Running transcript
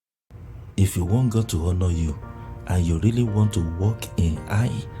If you want God to honor you and you really want to walk in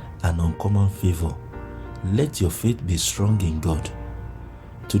high and uncommon favor, let your faith be strong in God.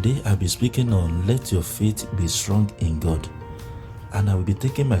 Today I'll be speaking on let your faith be strong in God. And I will be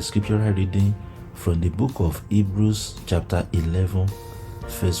taking my scriptural reading from the book of Hebrews chapter 11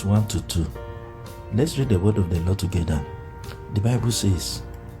 verse 1 to 2. Let's read the word of the Lord together. The Bible says,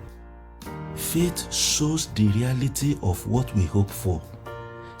 faith shows the reality of what we hope for.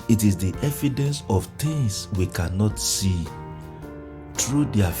 It is the evidence of things we cannot see. Through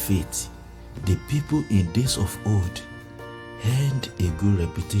their faith, the people in days of old earned a good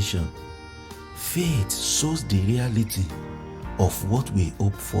reputation. Faith shows the reality of what we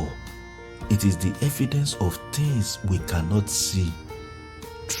hope for. It is the evidence of things we cannot see.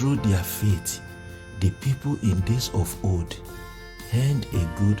 Through their faith, the people in days of old earned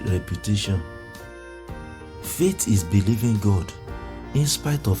a good reputation. Faith is believing God in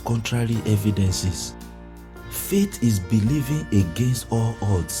spite of contrary evidences. Faith is believing against all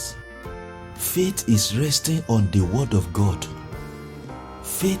odds. Faith is resting on the word of God.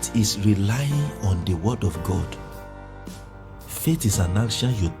 Faith is relying on the word of God. Faith is an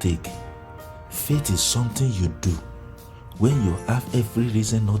action you take. Faith is something you do when you have every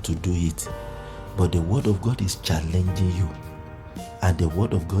reason not to do it, but the word of God is challenging you and the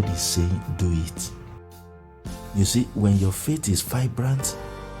word of God is saying do it. You see, when your faith is vibrant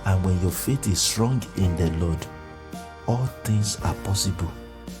and when your faith is strong in the Lord, all things are possible.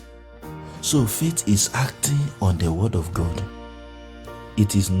 So faith is acting on the word of God.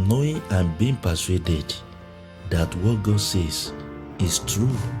 It is knowing and being persuaded that what God says is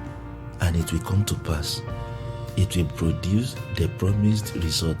true and it will come to pass. It will produce the promised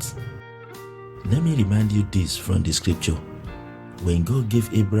results. Let me remind you this from the scripture. When God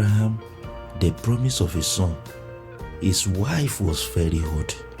gave Abraham the promise of a son, his wife was very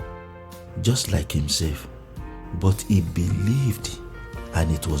old, just like himself, but he believed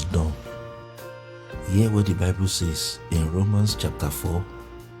and it was done. Hear what the Bible says in Romans chapter 4,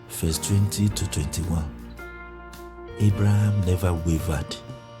 verse 20 to 21. Abraham never wavered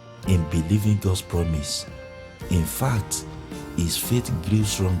in believing God's promise. In fact, his faith grew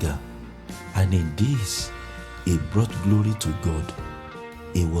stronger, and in this, he brought glory to God.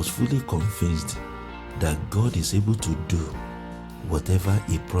 He was fully convinced that God is able to do whatever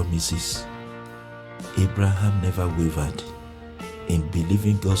he promises. Abraham never wavered in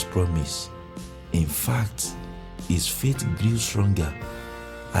believing God's promise. In fact, his faith grew stronger,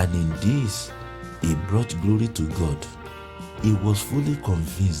 and in this, he brought glory to God. He was fully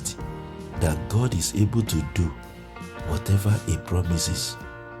convinced that God is able to do whatever he promises.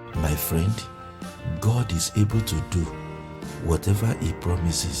 My friend, God is able to do whatever he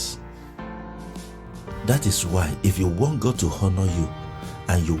promises. That is why if you want God to honor you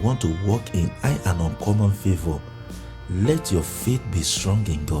and you want to walk in high and uncommon favor, let your faith be strong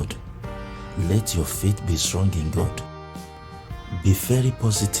in God. Let your faith be strong in God. Be very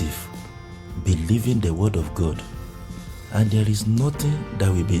positive, believe in the word of God, and there is nothing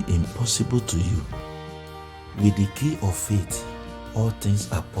that will be impossible to you. With the key of faith, all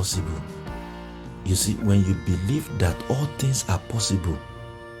things are possible. You see, when you believe that all things are possible,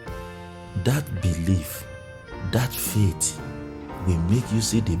 that belief, that faith will make you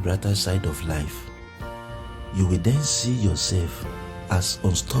see the brighter side of life. You will then see yourself as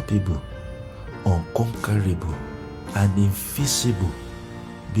unstoppable, unconquerable, and invisible,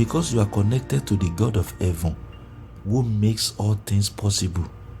 because you are connected to the God of heaven who makes all things possible.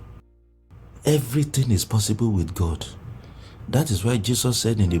 Everything is possible with God. That is why Jesus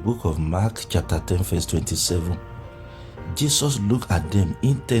said in the book of Mark chapter 10 verse 27, Jesus looked at them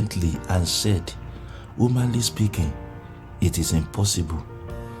intently and said, humanly speaking, it is impossible,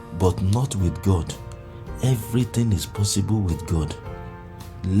 but not with God. Everything is possible with God.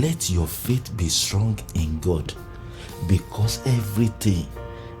 Let your faith be strong in God, because everything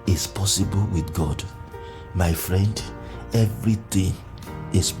is possible with God. My friend, everything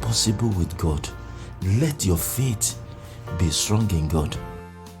is possible with God. Let your faith be strong in God.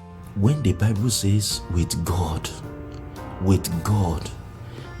 When the Bible says with God,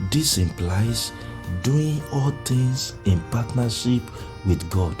 this implies doing all things in partnership with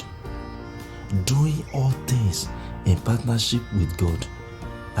God. Doing all things in partnership with God.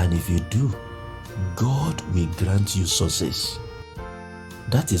 And if you do, God will grant you success.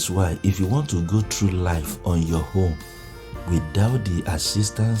 That is why if you want to go through life on your own without the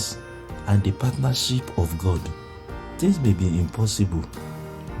assistance and the partnership of God, things may be impossible,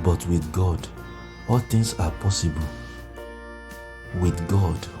 but with God, all things are possible. With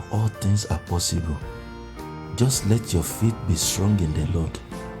God, all things are possible. Just let your faith be strong in the Lord.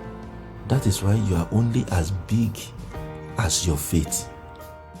 That is why you are only as big as your faith.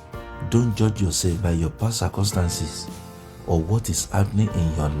 Don't judge yourself by your past circumstances or what is happening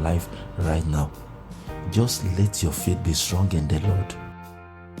in your life right now. Just let your faith be strong in the Lord.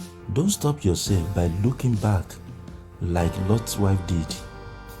 Don't stop yourself by looking back like Lot's wife did,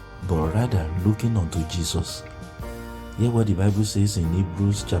 but rather looking unto Jesus. Hear what the Bible says in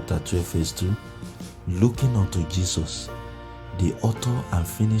Hebrews chapter 12 verse 2. Looking unto Jesus, the author and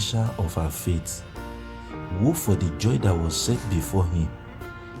finisher of our faith, who for the joy that was set before him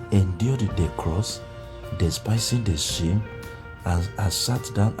endured the cross, despising the shame, and has sat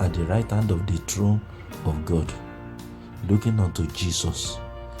down at the right hand of the throne of God. Looking unto Jesus,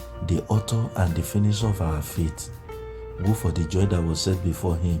 the author and the finisher of our faith, who for the joy that was set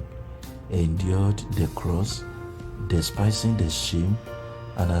before him endured the cross, despising the shame,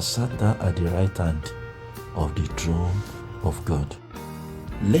 and has sat down at the right hand of the throne of God.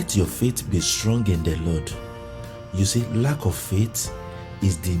 Let your faith be strong in the Lord. You see, lack of faith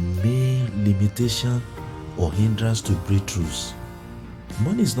is the main limitation or hindrance to breakthroughs.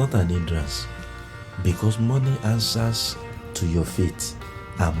 Money is not an hindrance, because money answers to your faith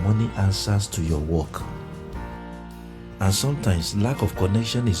and money answers to your work. And sometimes lack of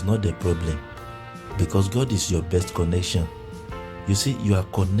connection is not the problem, because God is your best connection. You see, you are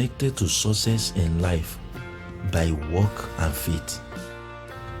connected to success in life by work and faith.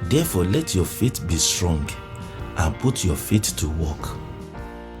 Therefore, let your faith be strong and put your faith to work.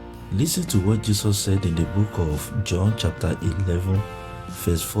 Listen to what Jesus said in the book of John chapter 11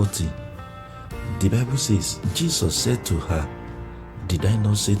 verse 40. The Bible says, Jesus said to her, "Did I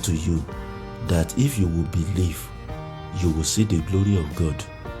not say to you that if you will believe, you will see the glory of God?"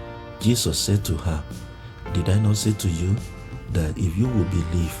 Jesus said to her, "Did I not say to you that if you will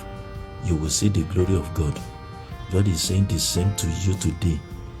believe, you will see the glory of God?" God is saying the same to you today.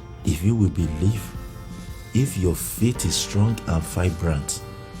 If you will believe, if your faith is strong and vibrant,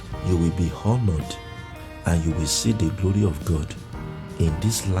 you will be honored and you will see the glory of God in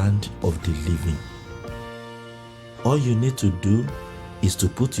this land of the living. All you need to do is to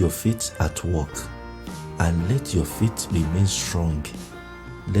put your faith at work and let your faith remain strong.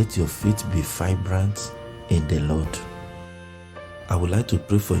 Let your faith be vibrant in the Lord. I would like to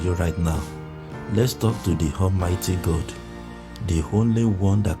pray for you right now. Let's talk to the Almighty God, the only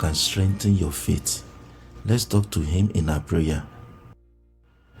one that can strengthen your faith. Let's talk to him in our prayer.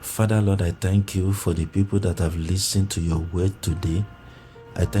 Father, Lord, I thank you for the people that have listened to your word today.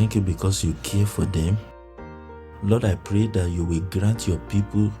 I thank you because you care for them. Lord, I pray that you will grant your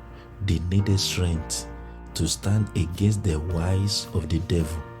people the needed strength to stand against the wiles of the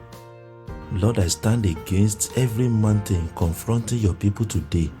devil. Lord, I stand against every mountain confronting your people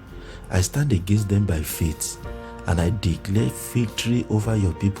today. I stand against them by faith, and I declare victory over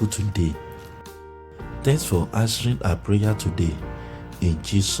your people today. Thanks for answering our prayer today. In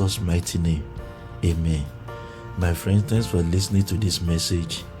Jesus' mighty name, amen. My friends, thanks for listening to this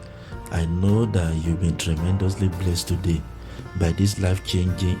message. I know that you've been tremendously blessed today by this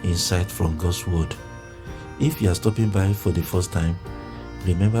life-changing insight from God's word. If you are stopping by for the first time,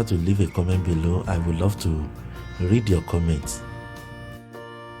 remember to leave a comment below. I would love to read your comments.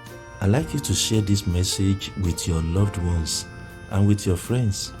 I'd like you to share this message with your loved ones and with your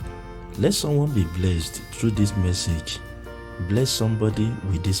friends. Let someone be blessed through this message. Bless somebody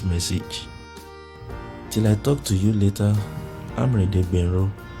with this message. Till I talk to you later, I'm Rede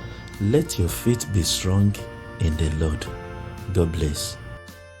Benro. Let your faith be strong in the Lord. God bless.